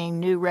seeing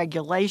new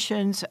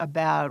regulations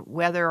about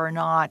whether or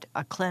not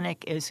a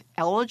clinic is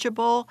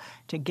eligible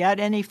to get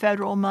any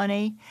federal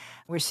money.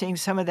 We're seeing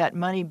some of that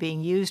money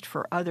being used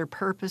for other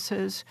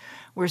purposes.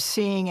 We're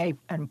seeing an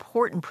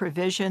important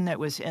provision that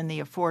was in the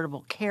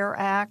Affordable Care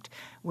Act,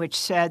 which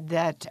said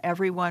that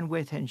everyone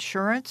with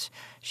insurance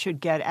should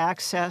get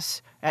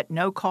access at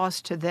no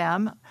cost to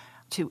them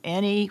to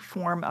any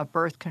form of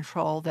birth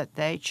control that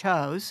they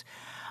chose.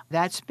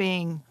 That's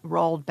being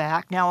rolled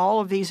back. Now, all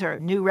of these are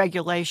new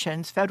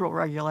regulations. Federal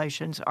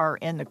regulations are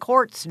in the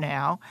courts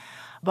now.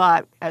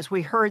 But as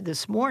we heard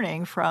this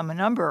morning from a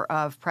number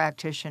of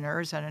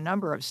practitioners in a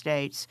number of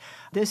states,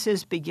 this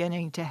is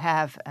beginning to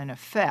have an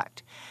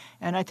effect.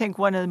 And I think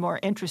one of the more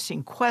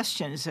interesting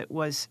questions that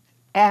was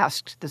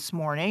asked this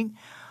morning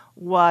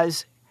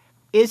was,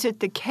 is it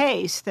the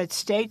case that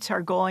states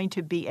are going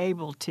to be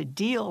able to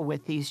deal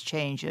with these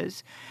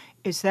changes?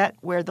 Is that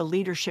where the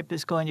leadership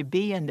is going to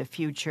be in the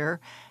future?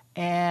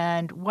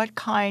 And what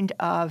kind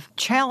of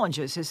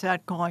challenges is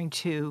that going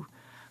to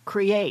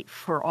create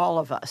for all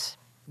of us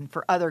and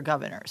for other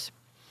governors?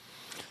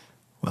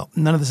 Well,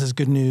 none of this is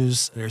good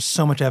news. There's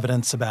so much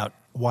evidence about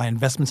why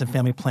investments in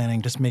family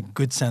planning just make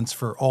good sense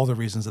for all the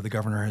reasons that the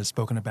governor has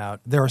spoken about.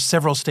 There are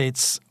several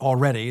states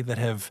already that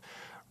have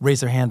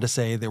raised their hand to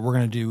say that we're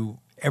going to do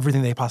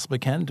everything they possibly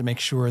can to make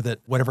sure that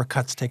whatever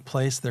cuts take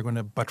place, they're going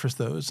to buttress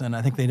those. And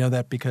I think they know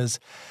that because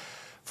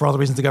for all the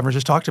reasons the governor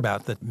just talked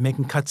about, that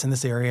making cuts in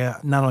this area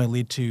not only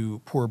lead to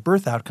poor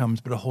birth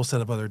outcomes, but a whole set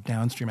of other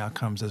downstream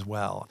outcomes as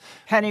well.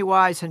 Penny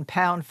wise and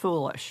pound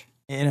foolish.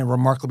 In a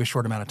remarkably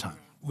short amount of time.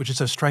 Which is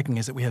so striking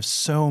is that we have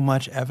so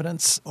much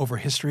evidence over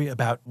history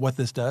about what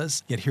this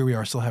does, yet here we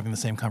are still having the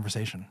same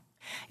conversation.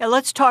 Yeah,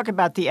 let's talk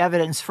about the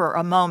evidence for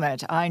a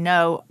moment. I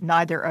know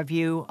neither of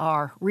you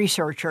are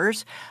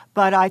researchers,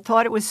 but I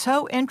thought it was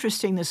so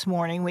interesting this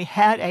morning. We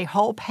had a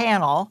whole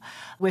panel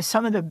with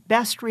some of the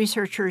best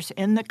researchers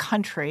in the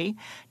country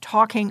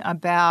talking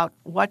about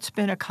what's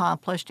been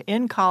accomplished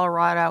in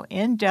Colorado,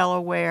 in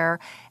Delaware,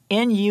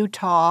 in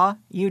Utah,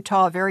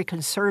 a very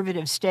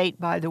conservative state,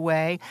 by the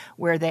way,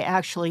 where they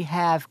actually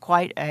have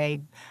quite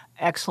an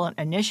excellent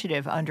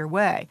initiative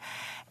underway.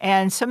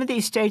 And some of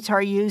these states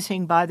are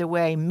using, by the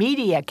way,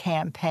 media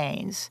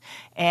campaigns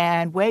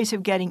and ways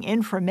of getting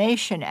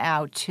information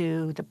out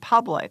to the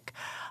public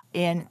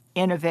in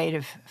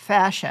innovative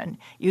fashion,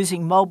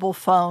 using mobile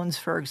phones,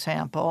 for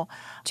example,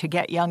 to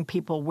get young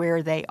people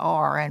where they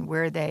are and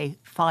where they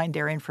find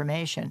their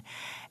information.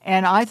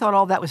 And I thought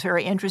all that was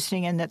very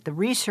interesting, and that the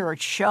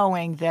research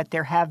showing that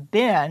there have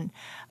been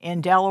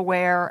in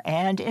Delaware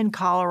and in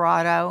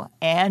Colorado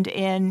and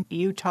in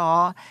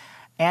Utah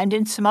and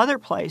in some other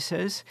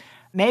places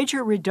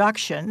major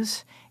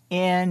reductions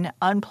in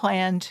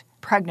unplanned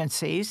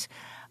pregnancies,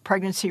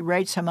 pregnancy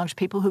rates amongst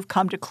people who've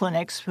come to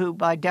clinics who,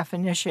 by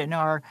definition,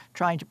 are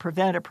trying to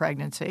prevent a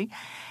pregnancy.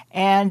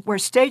 And where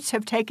states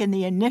have taken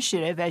the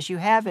initiative, as you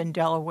have in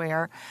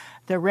Delaware,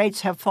 the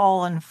rates have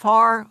fallen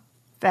far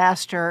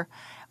faster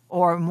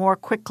or more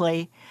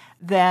quickly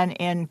than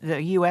in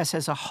the U.S.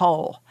 as a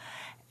whole.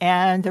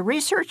 And the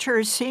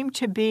researchers seem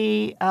to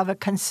be of a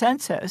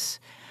consensus.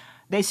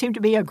 They seem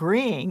to be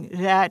agreeing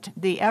that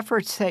the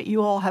efforts that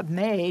you all have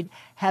made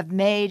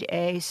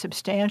a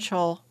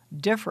substantial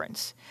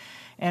difference.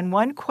 And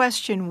one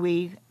question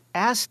we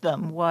asked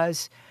them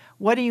was,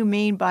 what do you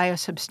mean by a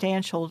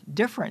substantial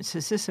difference?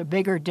 Is this a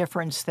bigger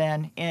difference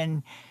than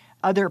in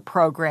other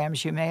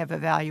programs you may have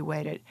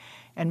evaluated?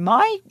 And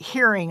my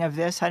hearing of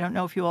this, I don't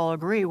know if you all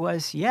agree,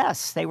 was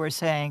yes. They were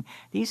saying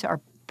these are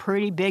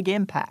pretty big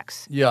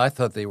impacts. Yeah, I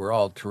thought they were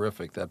all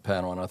terrific, that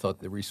panel, and I thought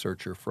the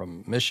researcher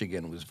from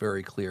Michigan was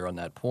very clear on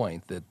that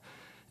point, that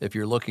if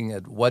you're looking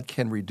at what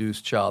can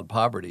reduce child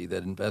poverty,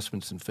 that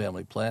investments in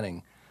family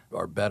planning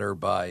are better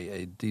by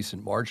a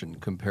decent margin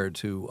compared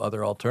to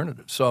other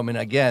alternatives. So, I mean,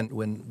 again,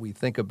 when we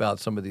think about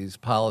some of these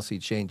policy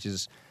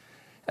changes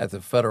at the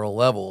federal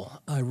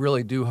level, I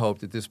really do hope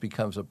that this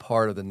becomes a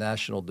part of the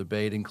national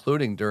debate,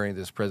 including during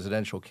this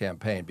presidential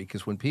campaign,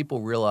 because when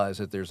people realize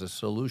that there's a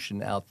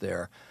solution out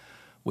there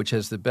which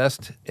has the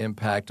best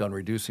impact on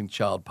reducing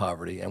child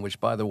poverty and which,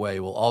 by the way,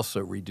 will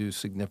also reduce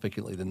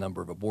significantly the number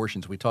of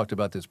abortions. We talked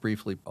about this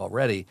briefly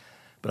already,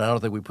 but I don't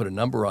think we put a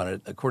number on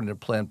it. According to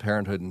Planned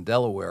Parenthood in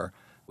Delaware,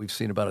 we've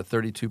seen about a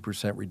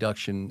 32%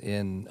 reduction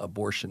in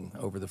abortion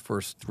over the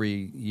first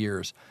 3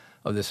 years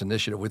of this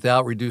initiative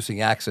without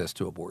reducing access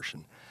to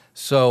abortion.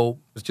 So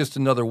it's just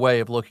another way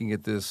of looking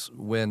at this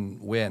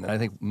win-win. And I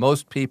think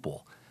most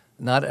people,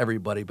 not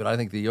everybody, but I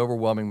think the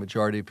overwhelming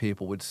majority of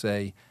people would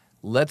say,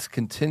 let's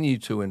continue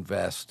to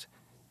invest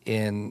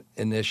in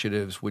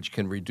initiatives which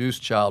can reduce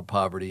child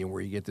poverty and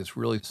where you get this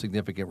really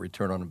significant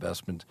return on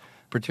investment,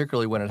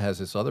 particularly when it has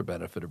this other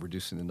benefit of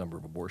reducing the number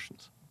of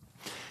abortions.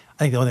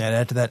 I think the only thing I'd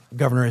add to that,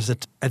 Governor, is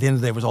that at the end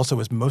of the day,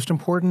 was most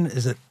important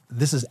is that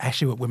this is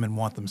actually what women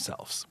want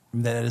themselves.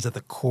 That is at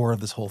the core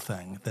of this whole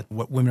thing, that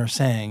what women are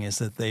saying is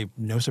that they,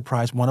 no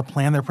surprise, want to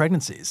plan their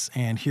pregnancies.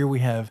 And here we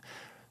have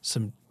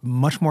some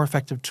much more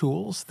effective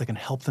tools that can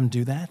help them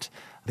do that.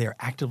 They are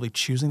actively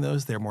choosing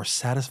those. They're more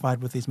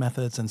satisfied with these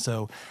methods. And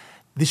so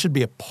this should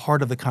be a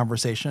part of the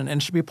conversation,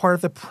 and it should be a part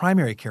of the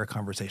primary care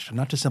conversation,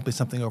 not just simply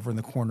something over in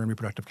the corner in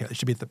reproductive care. It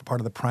should be part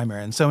of the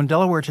primary. And so in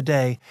Delaware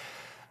today,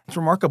 it's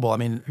remarkable. I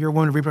mean, if you're a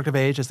woman of reproductive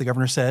age, as the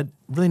governor said,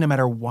 really no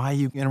matter why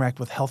you interact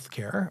with health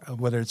care,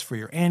 whether it's for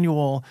your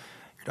annual,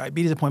 your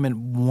diabetes appointment,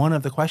 one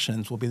of the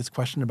questions will be this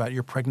question about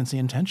your pregnancy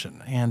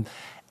intention. And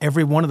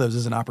every one of those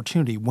is an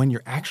opportunity when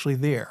you're actually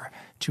there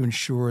to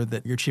ensure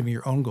that you're achieving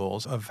your own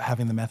goals of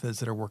having the methods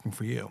that are working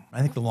for you.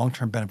 I think the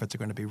long-term benefits are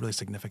going to be really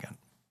significant.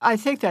 I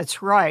think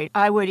that's right.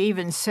 I would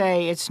even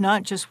say it's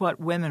not just what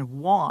women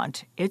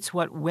want, it's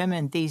what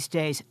women these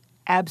days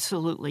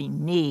absolutely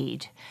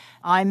need.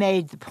 I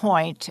made the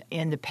point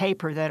in the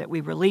paper that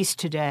we released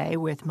today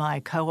with my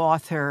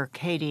co-author,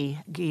 Katie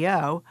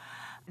Guillot,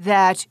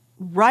 that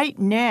right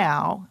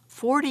now,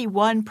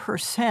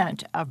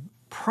 41% of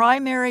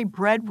primary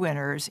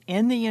breadwinners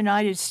in the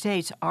United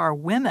States are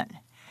women.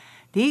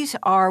 These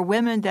are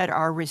women that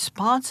are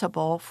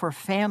responsible for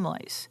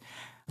families.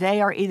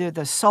 They are either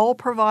the sole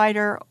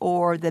provider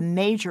or the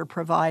major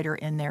provider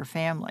in their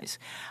families.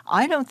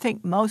 I don't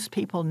think most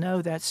people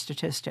know that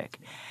statistic.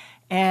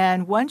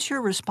 And once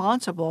you're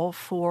responsible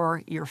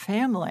for your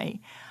family,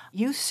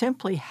 you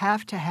simply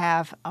have to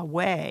have a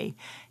way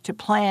to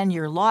plan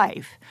your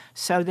life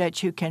so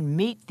that you can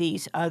meet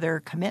these other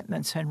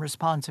commitments and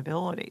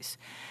responsibilities.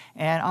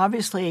 And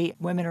obviously,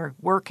 women are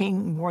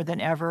working more than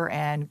ever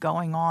and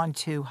going on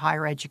to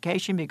higher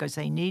education because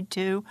they need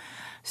to.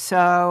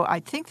 So I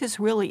think this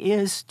really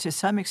is, to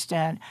some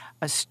extent,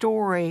 a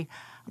story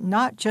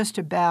not just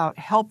about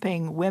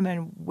helping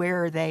women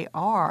where they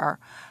are,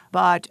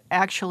 but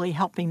actually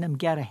helping them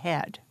get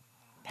ahead,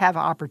 have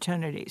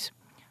opportunities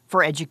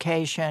for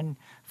education,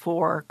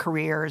 for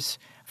careers,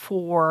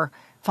 for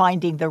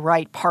finding the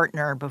right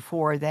partner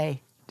before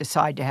they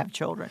decide to have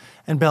children.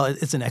 And Belle,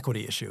 it's an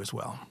equity issue as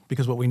well,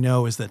 because what we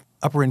know is that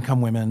upper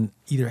income women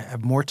either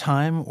have more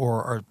time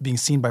or are being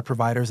seen by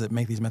providers that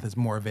make these methods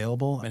more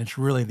available. And it's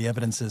really the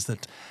evidence is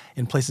that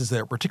in places that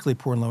are particularly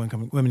poor and low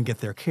income women get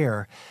their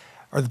care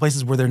are the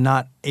places where they're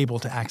not able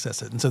to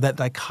access it. And so that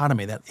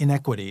dichotomy, that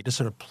inequity just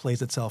sort of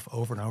plays itself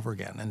over and over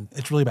again. And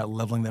it's really about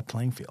leveling that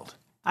playing field.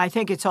 I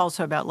think it's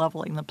also about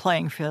leveling the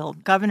playing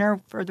field.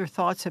 Governor, further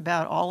thoughts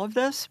about all of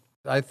this?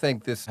 I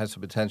think this has the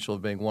potential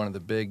of being one of the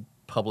big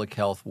public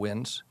health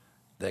wins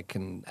that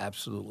can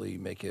absolutely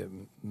make a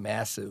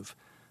massive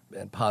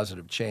and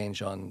positive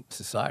change on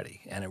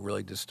society. And it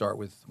really does start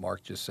with,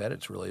 Mark just said,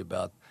 it's really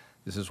about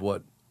this is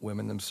what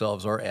women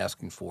themselves are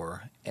asking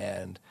for.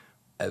 And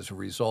as a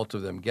result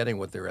of them getting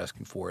what they're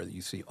asking for,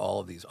 you see all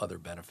of these other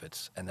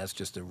benefits. And that's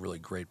just a really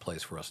great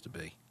place for us to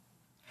be.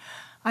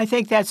 I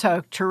think that's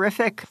a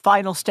terrific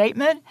final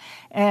statement.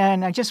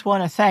 And I just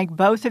want to thank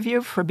both of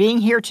you for being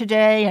here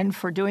today and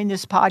for doing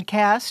this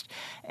podcast.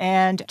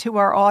 And to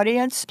our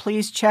audience,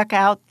 please check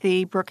out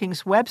the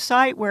Brookings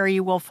website where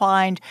you will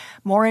find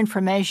more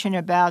information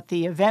about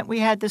the event we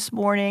had this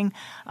morning,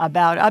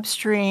 about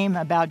Upstream,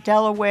 about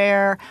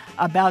Delaware,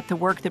 about the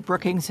work that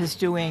Brookings is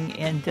doing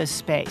in this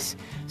space.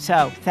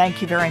 So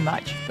thank you very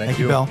much. Thank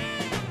you, Bill.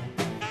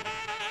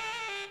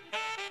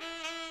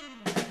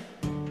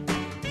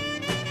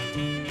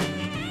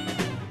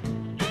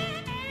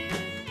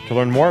 To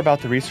learn more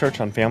about the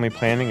research on family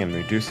planning and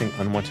reducing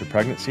unwanted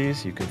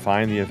pregnancies, you can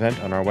find the event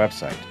on our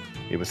website.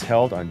 It was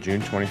held on June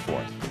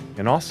 24th.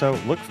 And also,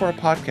 look for a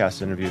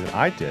podcast interview that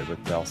I did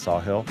with Belle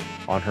Sawhill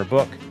on her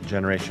book,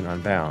 Generation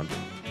Unbound,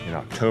 in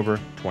October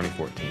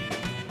 2014.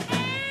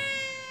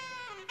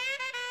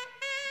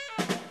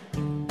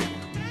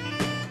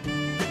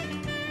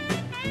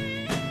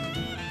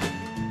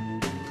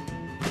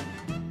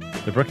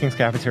 The Brookings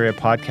Cafeteria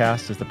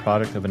podcast is the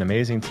product of an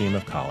amazing team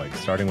of colleagues,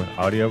 starting with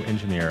audio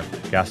engineer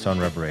Gaston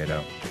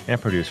Reboredo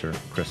and producer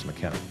Chris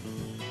McKenna.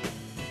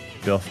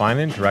 Bill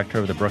Finan, director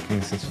of the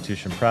Brookings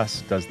Institution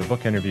Press, does the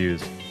book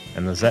interviews,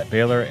 and Lizette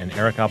Baylor and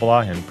Eric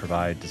Abalahin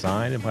provide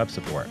design and web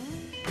support.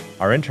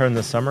 Our intern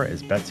this summer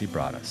is Betsy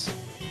Broaddus.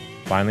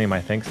 Finally,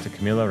 my thanks to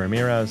Camila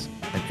Ramirez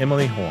and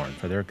Emily Horn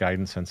for their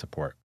guidance and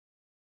support.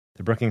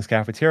 The Brookings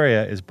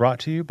Cafeteria is brought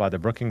to you by the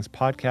Brookings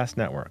Podcast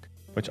Network,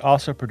 which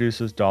also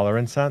produces Dollar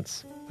and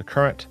Cents, The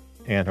Current,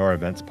 and our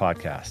events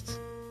podcasts.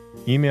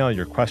 Email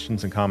your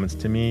questions and comments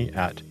to me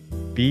at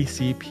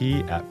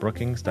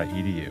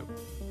bcp@brookings.edu.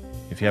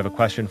 If you have a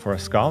question for a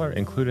scholar,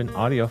 include an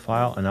audio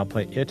file and I'll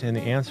play it and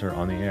the answer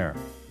on the air.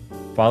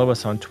 Follow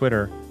us on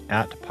Twitter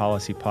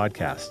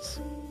 @PolicyPodcasts.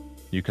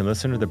 You can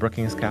listen to the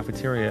Brookings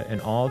Cafeteria in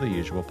all the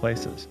usual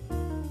places.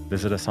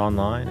 Visit us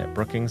online at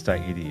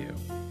brookings.edu.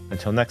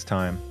 Until next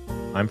time,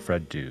 I'm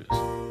Fred Dews.